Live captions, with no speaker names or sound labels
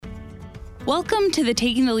Welcome to the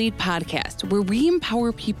Taking the Lead podcast, where we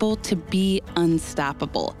empower people to be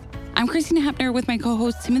unstoppable. I'm Christina Hepner with my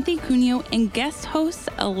co-host Timothy Cuneo and guest host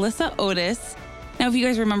Alyssa Otis. Now, if you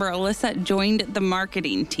guys remember, Alyssa joined the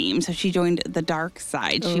marketing team, so she joined the dark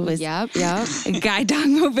side. She was Yep. a guide dog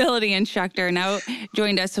mobility instructor, now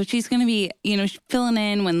joined us. So she's going to be, filling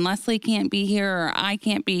in when Leslie can't be here or I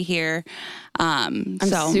can't be here. I'm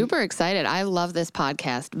super excited. I love this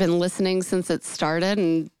podcast. Been listening since it started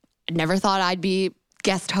and never thought I'd be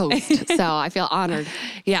guest host. So I feel honored.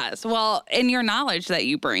 Yes. Well, and your knowledge that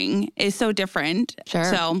you bring is so different. Sure.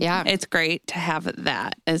 So yeah, it's great to have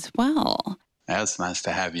that as well. It's nice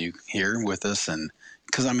to have you here with us. And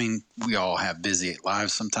because, we all have busy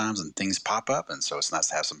lives sometimes and things pop up. And so it's nice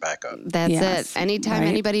to have some backup. That's it. Anytime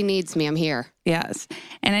anybody needs me, I'm here. Yes.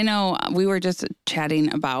 And I know we were just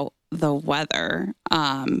chatting about the weather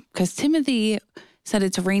because Timothy said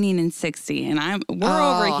it's raining in 60 and we're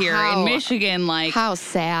over here in Michigan. Like, how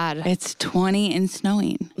sad. It's 20 and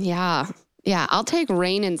snowing. Yeah. Yeah. I'll take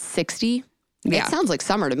rain in 60. Yeah. It sounds like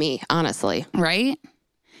summer to me, honestly. Right?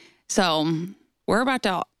 So we're about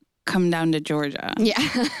to come down to Georgia.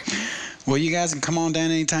 Yeah. Well, you guys can come on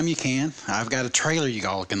down anytime you can. I've got a trailer you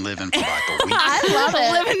all can live in for like a week. I love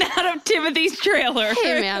it. Living out of Timothy's trailer.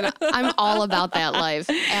 Hey, man, I'm all about that life.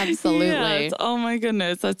 Absolutely. Yes. Oh, my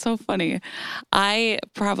goodness. That's so funny. I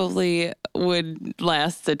probably would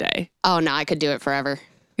last a day. Oh, no, I could do it forever.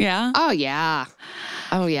 Yeah? Oh, yeah.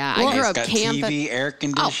 Oh, yeah. Well, I grew up got camping. TV, air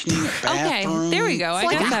conditioning, bathroom. Okay, there we go.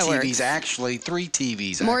 I guess that works. TVs, actually, 3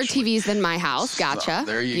 TVs. More actually. TVs than my house. Gotcha. So,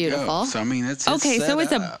 there you Beautiful. go. So, it's Okay, so it's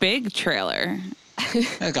set a big trailer.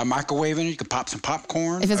 It's got a microwave in it. You can pop some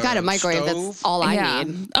popcorn. If it's got a microwave, stove. that's all I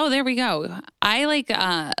need. Oh, there we go.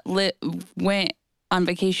 I went on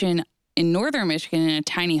vacation in northern Michigan in a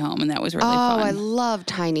tiny home, and that was really fun. Oh, I love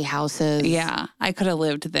tiny houses. Yeah, I could have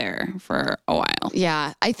lived there for a while.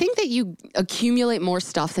 Yeah, I think that you accumulate more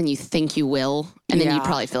stuff than you think you will, and then you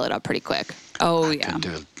probably fill it up pretty quick. Oh, yeah.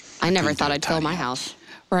 I never thought I'd fill my house.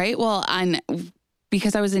 Right? Well,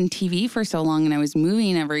 because I was in TV for so long and I was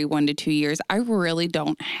moving every 1 to 2 years, I really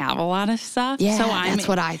don't have a lot of stuff. Yeah, so that's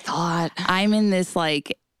what I thought. I'm in this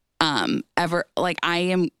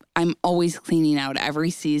I'm always cleaning out. Every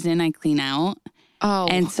season I clean out. Oh.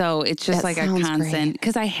 And so it's just like a constant,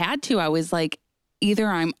 because I had to. I was like, either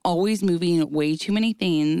I'm always moving way too many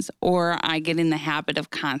things or I get in the habit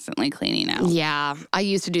of constantly cleaning out. Yeah, I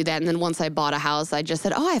used to do that. And then once I bought a house, I just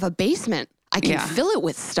said, I have a basement. I can fill it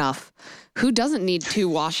with stuff. Who doesn't need 2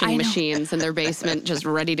 washing machines in their basement just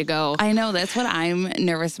ready to go? I know. That's what I'm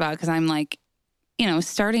nervous about because I'm like,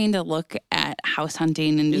 starting to look at house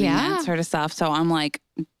hunting and doing that sort of stuff. So I'm like,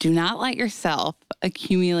 do not let yourself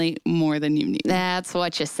accumulate more than you need. That's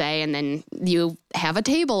what you say. And then you have a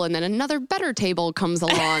table and then another better table comes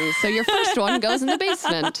along. So your first one goes in the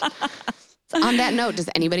basement. On that note, does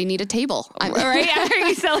anybody need a table? Right? Are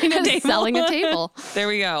you selling a table? Selling a table. There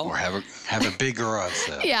we go. Or have a big garage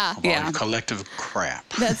sale. Yeah. Of all your collective crap.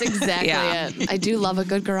 That's exactly it. I do love a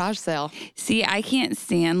good garage sale. See, I can't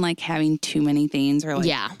stand having too many things or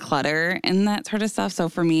clutter and that sort of stuff. So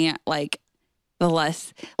for me, the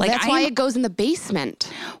less that's why it goes in the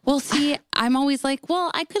basement. Well, see, I'm always like, well,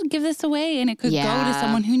 I could give this away and it could go to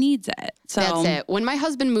someone who needs it. So that's it. When my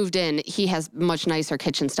husband moved in, he has much nicer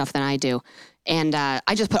kitchen stuff than I do. And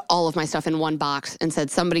I just put all of my stuff in one box and said,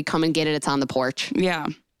 somebody come and get it. It's on the porch. Yeah.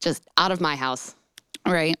 Just out of my house.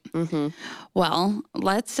 Right. Mm-hmm. Well,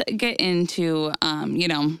 let's get into,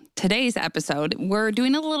 today's episode. We're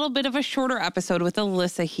doing a little bit of a shorter episode with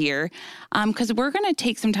Alyssa here because we're going to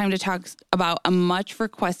take some time to talk about a much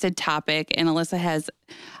requested topic. And Alyssa has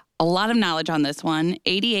a lot of knowledge on this one,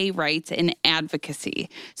 ADA rights and advocacy.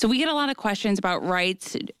 So we get a lot of questions about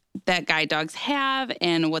rights that guide dogs have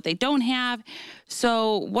and what they don't have.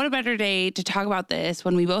 So what a better day to talk about this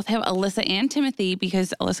when we both have Alyssa and Timothy,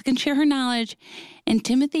 because Alyssa can share her knowledge and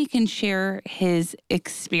Timothy can share his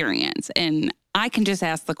experience. And I can just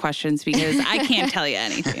ask the questions because I can't tell you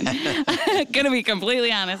anything. Gonna be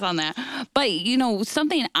completely honest on that. But,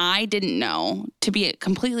 something I didn't know, to be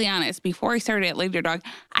completely honest, before I started at Leader Dog,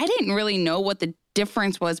 I didn't really know what the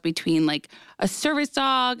difference was between a service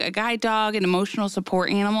dog, a guide dog, an emotional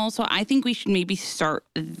support animal. So I think we should maybe start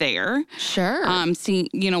there. Sure. See,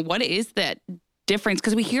 what is that difference?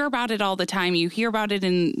 Because we hear about it all the time. You hear about it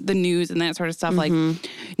in the news and that sort of stuff. Mm-hmm.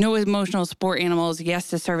 No emotional support animals, yes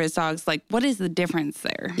to service dogs. What is the difference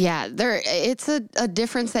there? Yeah, it's a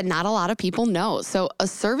difference that not a lot of people know. So a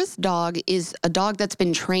service dog is a dog that's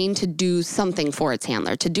been trained to do something for its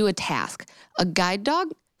handler, to do a task. A guide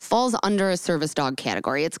dog falls under a service dog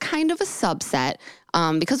category. It's kind of a subset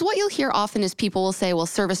because what you'll hear often is people will say, well,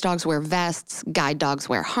 service dogs wear vests, guide dogs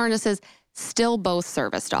wear harnesses. Still both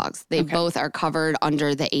service dogs. They both are covered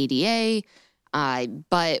under the ADA.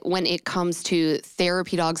 But when it comes to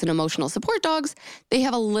therapy dogs and emotional support dogs, they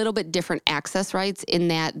have a little bit different access rights in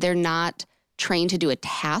that they're not trained to do a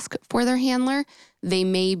task for their handler. They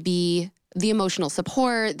may be the emotional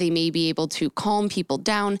support, they may be able to calm people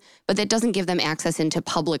down, but that doesn't give them access into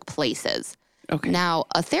public places. Okay. Now,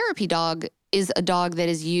 a therapy dog is a dog that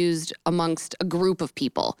is used amongst a group of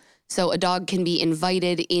people. So a dog can be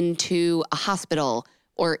invited into a hospital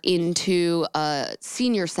or into a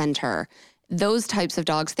senior center. Those types of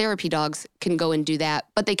dogs, therapy dogs, can go and do that,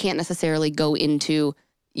 but they can't necessarily go into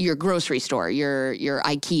your grocery store, your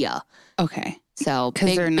IKEA. Okay. So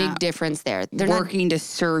big difference there. They're working to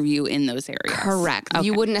serve you in those areas. Correct. Okay.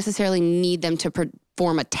 You wouldn't necessarily need them to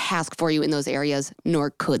perform a task for you in those areas, nor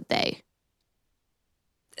could they.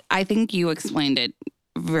 I think you explained it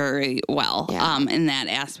very well in that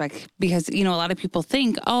aspect because, a lot of people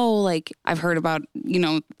think, like I've heard about,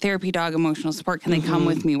 therapy dog emotional support. Can they come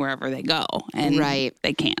with me wherever they go? And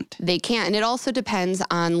they can't. They can't. And it also depends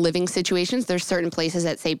on living situations. There's certain places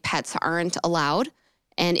that say pets aren't allowed.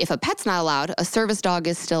 And if a pet's not allowed, a service dog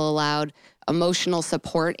is still allowed. Emotional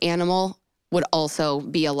support animal would also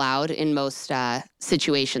be allowed in most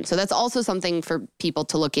situations. So that's also something for people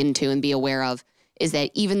to look into and be aware of, is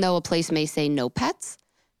that even though a place may say no pets,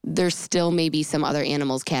 there still may be some other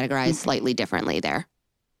animals categorized slightly differently there.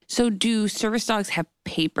 So do service dogs have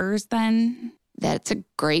papers then? That's a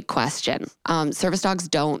great question. Service dogs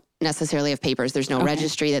don't necessarily have papers. There's no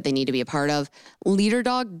registry that they need to be a part of. Leader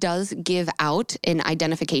Dog does give out an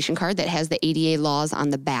identification card that has the ADA laws on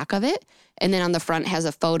the back of it. And then on the front has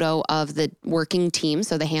a photo of the working team,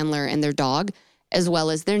 so the handler and their dog, as well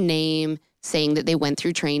as their name, saying that they went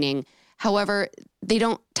through training. However, they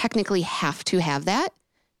don't technically have to have that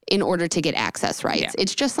in order to get access rights. Yeah.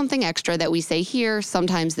 It's just something extra that we say here.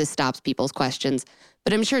 Sometimes this stops people's questions.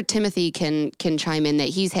 But I'm sure Timothy can chime in that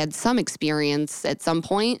he's had some experience at some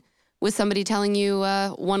point with somebody telling you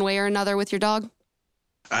one way or another with your dog.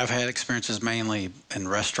 I've had experiences mainly in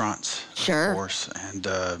restaurants, sure, of course. And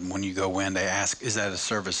when you go in, they ask, is that a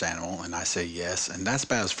service animal? And I say yes. And that's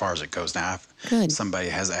about as far as it goes. Now, somebody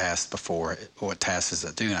has asked before, what tasks does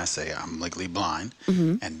it do? And I say, I'm legally blind.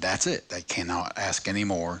 And that's it. They cannot ask any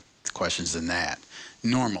more questions than that,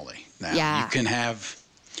 normally. Now, you can have...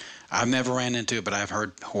 I've never ran into it, but I've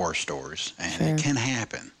heard horror stories, and it can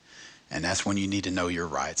happen. And that's when you need to know your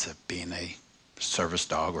rights of being a service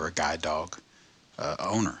dog or a guide dog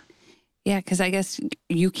owner. Yeah, because I guess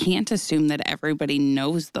you can't assume that everybody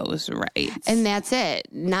knows those rights. And that's it.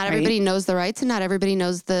 Not everybody knows the rights, and not everybody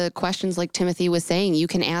knows the questions like Timothy was saying. You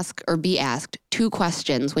can ask or be asked 2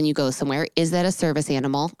 questions when you go somewhere. Is that a service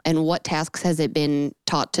animal? And what tasks has it been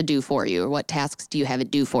taught to do for you? Or what tasks do you have it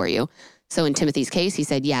do for you? So in Timothy's case, he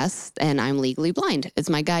said, yes, and I'm legally blind. It's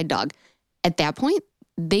my guide dog. At that point,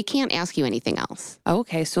 they can't ask you anything else.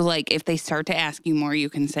 Okay. So like if they start to ask you more, you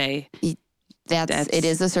can say... It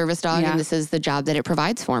is a service dog, and this is the job that it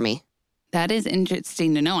provides for me. That is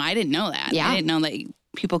interesting to know. I didn't know that. Yeah. I didn't know that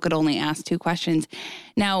people could only ask 2 questions.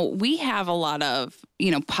 Now, we have a lot of,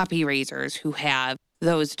 puppy raisers who have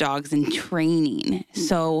those dogs in training.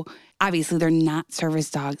 So... obviously, they're not service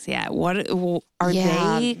dogs yet. What are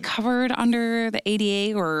they covered under the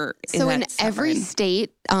ADA, or is so that in every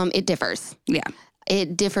state, it differs. Yeah,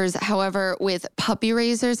 it differs. However, with puppy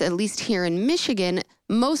raisers, at least here in Michigan,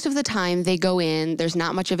 most of the time they go in. There's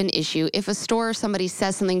not much of an issue. If a store or somebody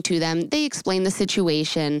says something to them, they explain the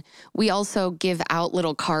situation. We also give out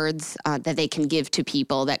little cards that they can give to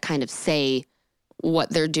people that kind of say what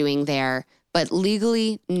they're doing there. But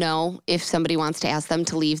legally, no. If somebody wants to ask them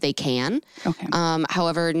to leave, they can. Okay.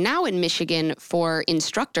 However, now in Michigan, for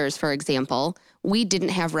instructors, for example, we didn't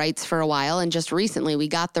have rights for a while, and just recently we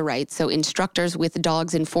got the rights. So instructors with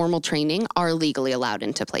dogs in formal training are legally allowed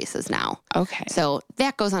into places now. Okay. So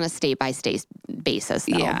that goes on a state-by-state basis,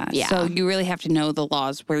 though. Yeah. So you really have to know the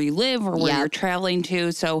laws where you live or where you're traveling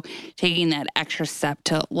to. So taking that extra step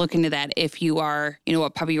to look into that if you are, a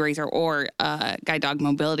puppy raiser or a guide dog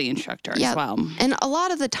mobility instructor as well. And a lot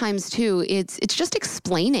of the times, too, it's just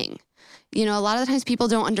explaining. A lot of the times people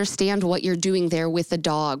don't understand what you're doing there with the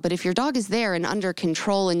dog. But if your dog is there and under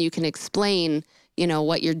control and you can explain,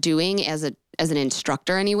 what you're doing as an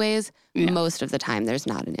instructor anyways, most of the time there's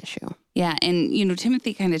not an issue. Yeah. And,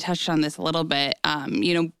 Timothy kind of touched on this a little bit,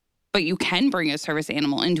 but you can bring a service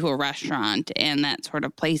animal into a restaurant and that sort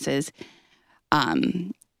of places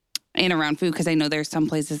and around food. Because I know there's some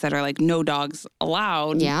places that are like no dogs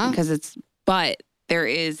allowed. Yeah. But there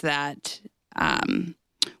is that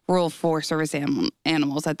rule for service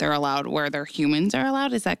animals that they're allowed where their humans are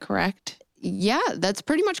allowed. Is that correct? Yeah, that's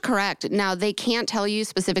pretty much correct. Now, they can't tell you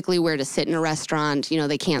specifically where to sit in a restaurant. You know,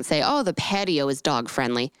 they can't say, oh, the patio is dog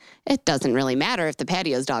friendly. It doesn't really matter if the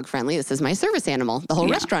patio is dog friendly. This is my service animal. The whole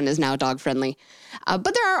restaurant is now dog friendly.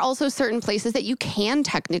 But there are also certain places that you can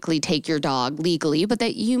technically take your dog legally, but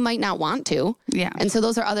that you might not want to. Yeah. And so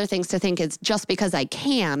those are other things to think. It's just because I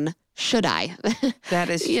can, should I? That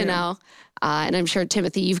is true. You know, and I'm sure,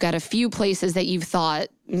 Timothy, you've got a few places that you've thought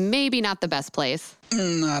maybe not the best place.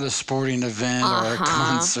 Not a sporting event or a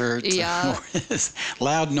concert. Yeah.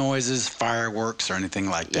 Loud noises, fireworks, or anything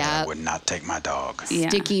like that. I would not take my dog. Yeah.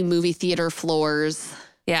 Sticky movie theater floors.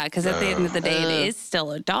 Yeah, because at the end of the day, it is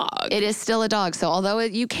still a dog. It is still a dog. So although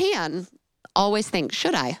you can always think,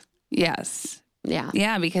 should I? Yes. Yeah.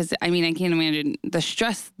 Yeah, because, I mean, I can't imagine the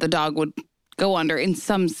stress the dog would go under in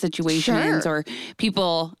some situations or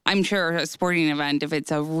people, I'm sure a sporting event, if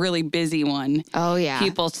it's a really busy one. Oh, yeah.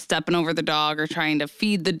 People stepping over the dog or trying to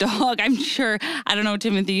feed the dog. I'm sure, I don't know,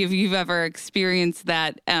 Timothy, if you've ever experienced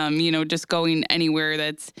that, just going anywhere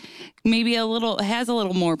that's maybe has a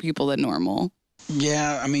little more people than normal.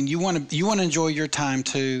 Yeah, I mean, you want to enjoy your time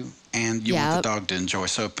too, and you want the dog to enjoy.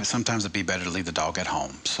 So sometimes it'd be better to leave the dog at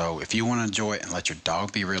home. So if you want to enjoy it and let your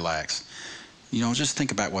dog be relaxed, just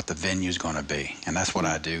think about what the venue's going to be. And that's what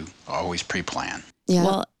I do. I always pre-plan. Yeah.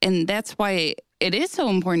 Well, and that's why it is so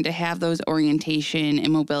important to have those orientation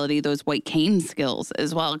and mobility, those white cane skills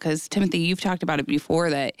as well. Because, Timothy, you've talked about it before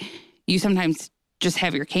that you sometimes just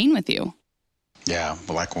have your cane with you. Yeah.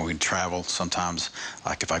 But like when we travel, sometimes,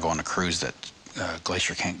 like if I go on a cruise that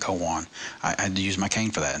Glacier can't go on, I use my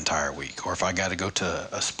cane for that entire week. Or if I got to go to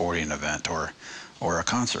a sporting event or a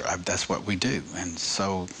concert, that's what we do. And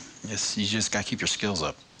so you just got to keep your skills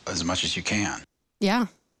up as much as you can. Yeah.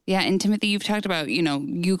 Yeah. And Timothy, you've talked about,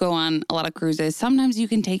 you go on a lot of cruises. Sometimes you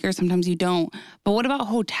can take her, sometimes you don't. But what about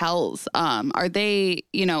hotels? Are they,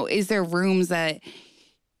 is there rooms that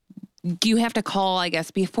do you have to call, I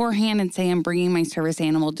guess, beforehand and say, I'm bringing my service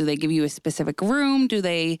animal? Do they give you a specific room? Do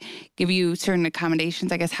they give you certain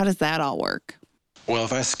accommodations? I guess, how does that all work? Well,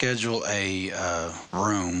 if I schedule a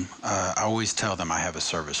room, I always tell them I have a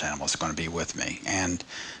service animal that's going to be with me. And,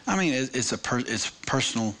 I mean, it's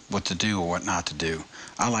personal what to do or what not to do.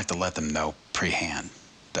 I like to let them know pre-hand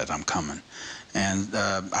that I'm coming. And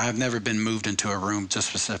I've never been moved into a room just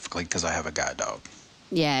specifically because I have a guide dog.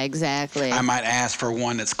 Yeah, exactly. I might ask for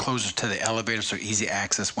one that's closer to the elevator, so easy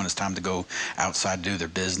access when it's time to go outside to do their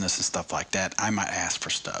business and stuff like that. I might ask for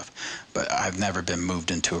stuff. But I've never been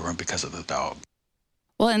moved into a room because of the dog.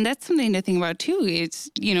 Well, and that's something to think about, too.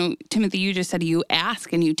 It's, Timothy, you just said you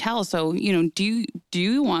ask and you tell. So, do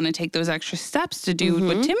you want to take those extra steps to do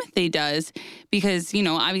what Timothy does? Because,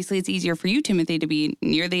 obviously it's easier for you, Timothy, to be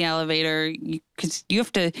near the elevator because you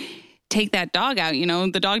have to take that dog out.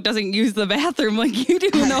 The dog doesn't use the bathroom like you do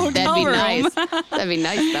in the hotel room. Nice. That'd be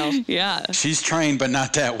nice, though. Yeah. She's trained, but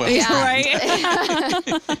not that well. Yeah, right.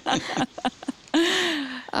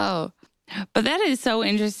 Oh. But that is so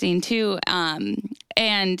interesting, too.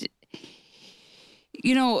 And,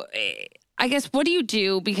 I guess, what do you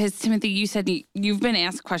do? Because, Timothy, you said you've been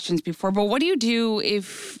asked questions before, but what do you do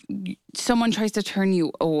if someone tries to turn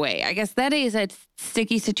you away? I guess that is a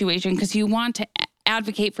sticky situation because you want to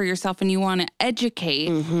advocate for yourself and you want to educate.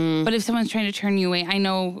 Mm-hmm. But if someone's trying to turn you away, I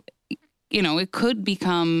know, it could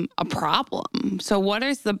become a problem. So what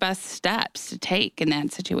is the best steps to take in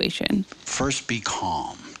that situation? First, be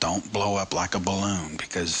calm. Don't blow up like a balloon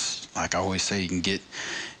because, like I always say, you can get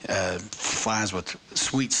flies with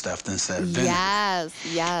sweet stuff instead of vinegar.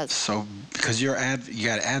 Yes. So, because you got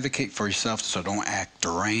to advocate for yourself, so don't act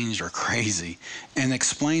deranged or crazy, and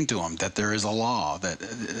explain to them that there is a law, that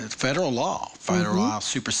federal law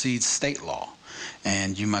supersedes state law,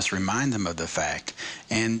 and you must remind them of the fact,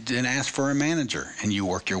 and then ask for a manager, and you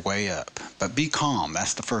work your way up. But be calm.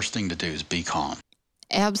 That's the first thing to do is be calm.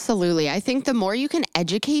 Absolutely. I think the more you can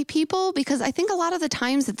educate people, because I think a lot of the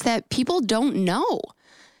times it's that people don't know.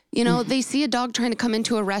 They see a dog trying to come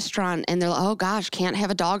into a restaurant and they're like, oh gosh, can't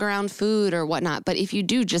have a dog around food or whatnot. But if you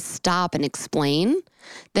do just stop and explain,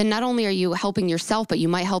 then not only are you helping yourself, but you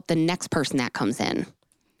might help the next person that comes in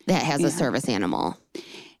that has a service animal.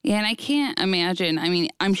 Yeah, and I can't imagine. I mean,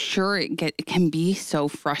 I'm sure it can be so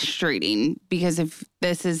frustrating because if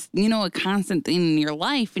this is, a constant thing in your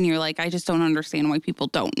life and you're like, I just don't understand why people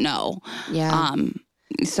don't know. Yeah.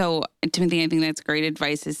 So, Timothy, I think that's great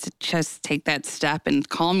advice is to just take that step and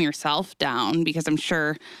calm yourself down because I'm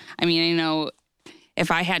sure, I know if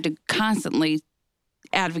I had to constantly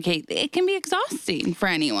advocate, it can be exhausting for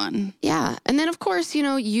anyone. Yeah. And then, of course,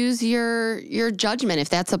 use your judgment. If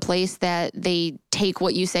that's a place that they take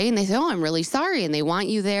what you say and they say, oh, I'm really sorry, and they want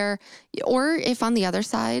you there. Or if on the other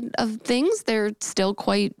side of things, they're still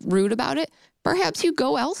quite rude about it, perhaps you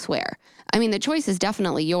go elsewhere. I mean, the choice is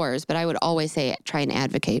definitely yours, but I would always say try and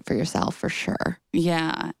advocate for yourself for sure.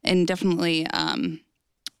 Yeah. And definitely,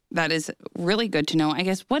 that is really good to know. I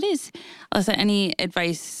guess, what is, Alyssa, any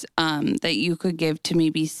advice that you could give to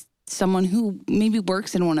maybe someone who maybe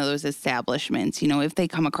works in one of those establishments, if they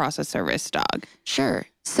come across a service dog? Sure.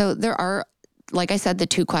 So there are, like I said, the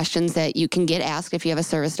 2 questions that you can get asked if you have a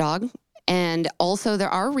service dog. And also there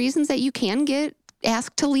are reasons that you can get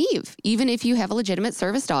asked to leave, even if you have a legitimate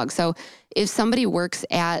service dog. So if somebody works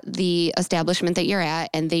at the establishment that you're at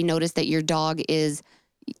and they notice that your dog is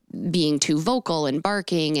being too vocal and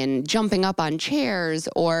barking and jumping up on chairs,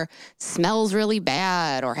 or smells really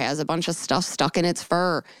bad, or has a bunch of stuff stuck in its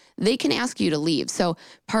fur, they can ask you to leave. So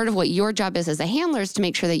part of what your job is as a handler is to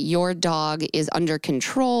make sure that your dog is under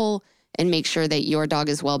control and make sure that your dog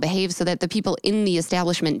is well behaved so that the people in the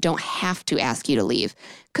establishment don't have to ask you to leave.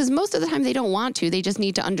 Because most of the time they don't want to. They just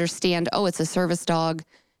need to understand, oh, it's a service dog.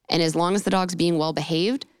 And as long as the dog's being well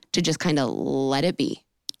behaved, to just kind of let it be.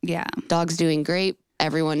 Yeah. Dog's doing great.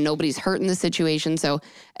 Nobody's hurt in the situation. So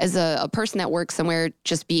as a person that works somewhere,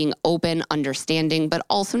 just being open, understanding, but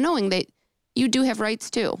also knowing that you do have rights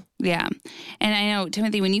too. Yeah. And I know,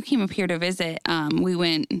 Timothy, when you came up here to visit, we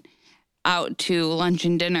went out to lunch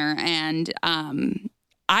and dinner, and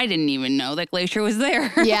I didn't even know that Glacier was there.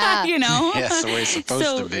 Yeah. Yes, the way it's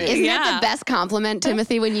supposed to be. Isn't that the best compliment,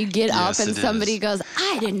 Timothy, when you get up and somebody is. goes,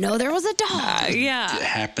 I didn't know there was a dog. Yeah. It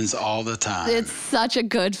happens all the time. It's such a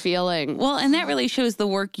good feeling. Well, and that really shows the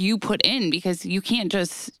work you put in, because you can't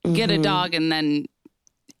just get a dog and then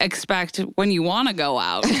expect when you want to go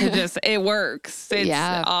out to just, it works.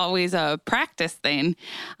 It's always a practice thing.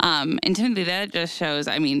 And Timothy, that just shows,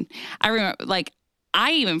 I remember,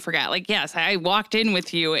 I even forgot, yes, I walked in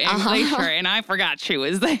with you in Glacier and I forgot she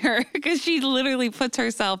was there, because she literally puts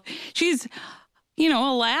herself, she's, a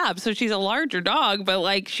lab, so she's a larger dog,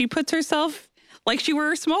 but she puts herself like she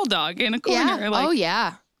were a small dog in a corner.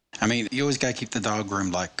 Yeah. You always got to keep the dog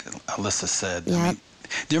groomed, like Alyssa said. Yep.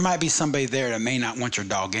 There might be somebody there that may not want your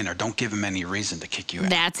dog in, or don't give them any reason to kick you out.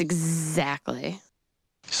 That's exactly.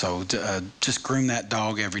 So just groom that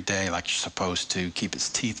dog every day like you're supposed to. Keep its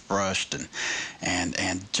teeth brushed,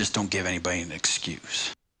 and just don't give anybody an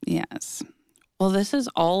excuse. Yes. Well, this is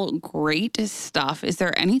all great stuff. Is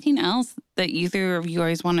there anything else that either of you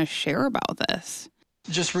guys want to share about this?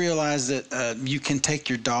 Just realize that you can take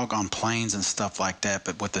your dog on planes and stuff like that,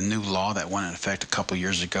 but with the new law that went in effect a couple of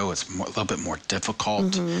years ago, it's a little bit more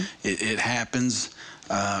difficult. Mm-hmm. It happens.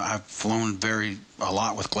 I've flown a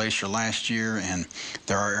lot with Glacier last year, and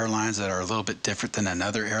there are airlines that are a little bit different than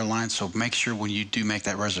another airline. So make sure when you do make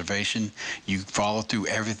that reservation, you follow through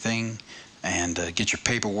everything and get your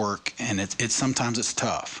paperwork. And sometimes it's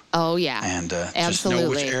tough. Oh yeah, and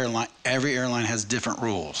absolutely. Just know which every airline has different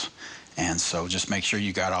rules. And so just make sure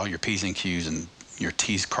you got all your P's and Q's and your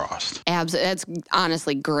T's crossed. That's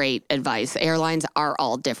honestly great advice. Airlines are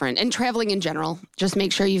all different. And traveling in general, just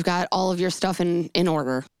make sure you've got all of your stuff in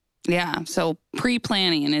order. Yeah. So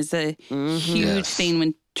pre-planning is a huge thing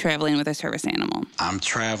when traveling with a service animal. I'm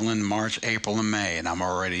traveling March, April, and May, and I'm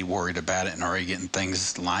already worried about it and already getting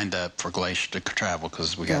things lined up for Glacier to travel,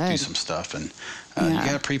 because we got to do some stuff. And you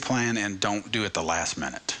got to pre-plan, and don't do it the last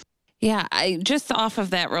minute. Yeah, just off of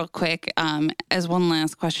that real quick, as one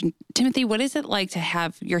last question, Timothy, what is it like to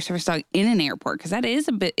have your service dog in an airport? Because that is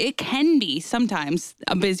it can be sometimes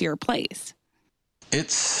a busier place.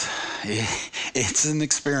 It's an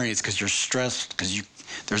experience, because you're stressed, because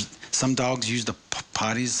there's some dogs use the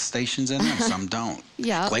potty stations in them, some don't.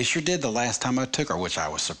 Yeah. Glacier did the last time I took her, which I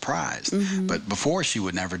was surprised. Mm-hmm. But before, she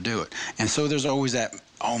would never do it. And so there's always that,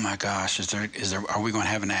 oh my gosh, are we going to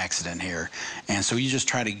have an accident here? And so you just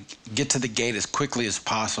try to get to the gate as quickly as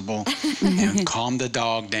possible and calm the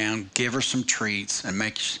dog down, give her some treats, and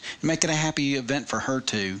make it a happy event for her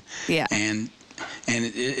too. Yeah. And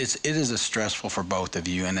it is stressful for both of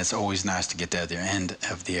you, and it's always nice to get to the other end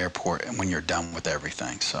of the airport when you're done with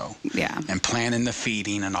everything. So and planning the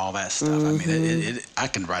feeding and all that stuff. Mm-hmm. I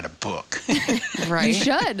can write a book. Right, you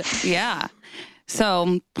should. Yeah.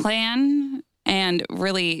 So plan and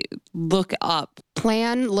really look up.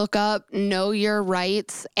 Plan, look up, know your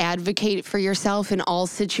rights, advocate for yourself in all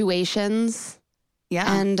situations. Yeah.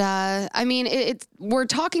 And we're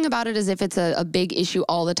talking about it as if it's a big issue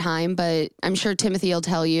all the time, but I'm sure Timothy will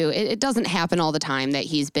tell you it doesn't happen all the time that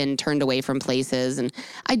he's been turned away from places. And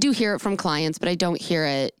I do hear it from clients, but I don't hear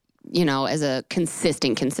it as a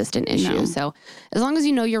consistent issue. No. So as long as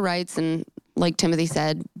you know your rights and, like Timothy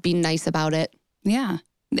said, be nice about it. Yeah.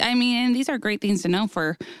 I mean, and these are great things to know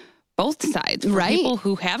for both sides, for Right. people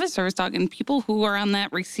who have a service dog and people who are on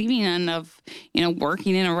that receiving end of,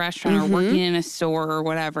 working in a restaurant or working in a store or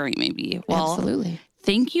whatever it may be. Well, Absolutely.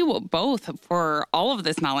 thank you both for all of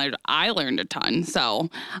this knowledge. I learned a ton. So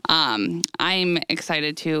I'm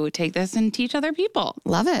excited to take this and teach other people.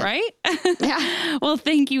 Love it. Right? Yeah. Well,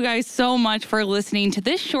 thank you guys so much for listening to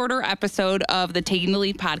this shorter episode of the Taking the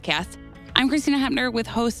Lead podcast. I'm Christina Hepner with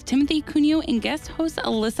host Timothy Cuneo and guest host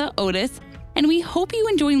Alyssa Otis. And we hope you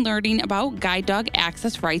enjoy learning about guide dog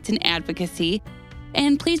access rights and advocacy.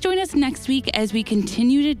 And please join us next week as we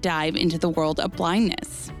continue to dive into the world of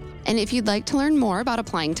blindness. And if you'd like to learn more about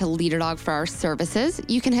applying to LeaderDog for our services,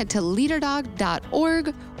 you can head to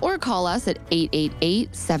leaderdog.org or call us at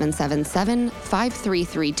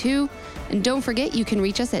 888-777-5332. And don't forget, you can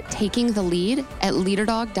reach us at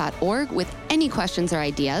takingthelead@leaderdog.org with any questions or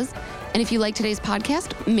ideas. And if you like today's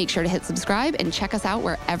podcast, make sure to hit subscribe and check us out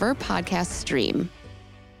wherever podcasts stream.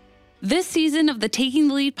 This season of the Taking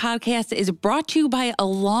the Lead podcast is brought to you by a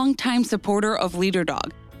longtime supporter of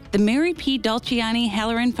LeaderDog, the Mary P. Dolciani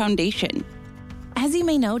Halloran Foundation. As you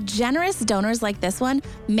may know, generous donors like this one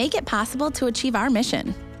make it possible to achieve our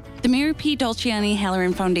mission. The Mary P. Dolciani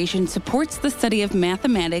Halloran Foundation supports the study of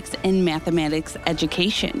mathematics and mathematics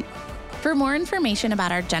education. For more information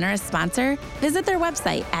about our generous sponsor, visit their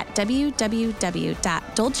website at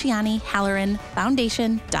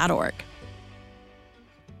www.dolcianihalloranfoundation.org.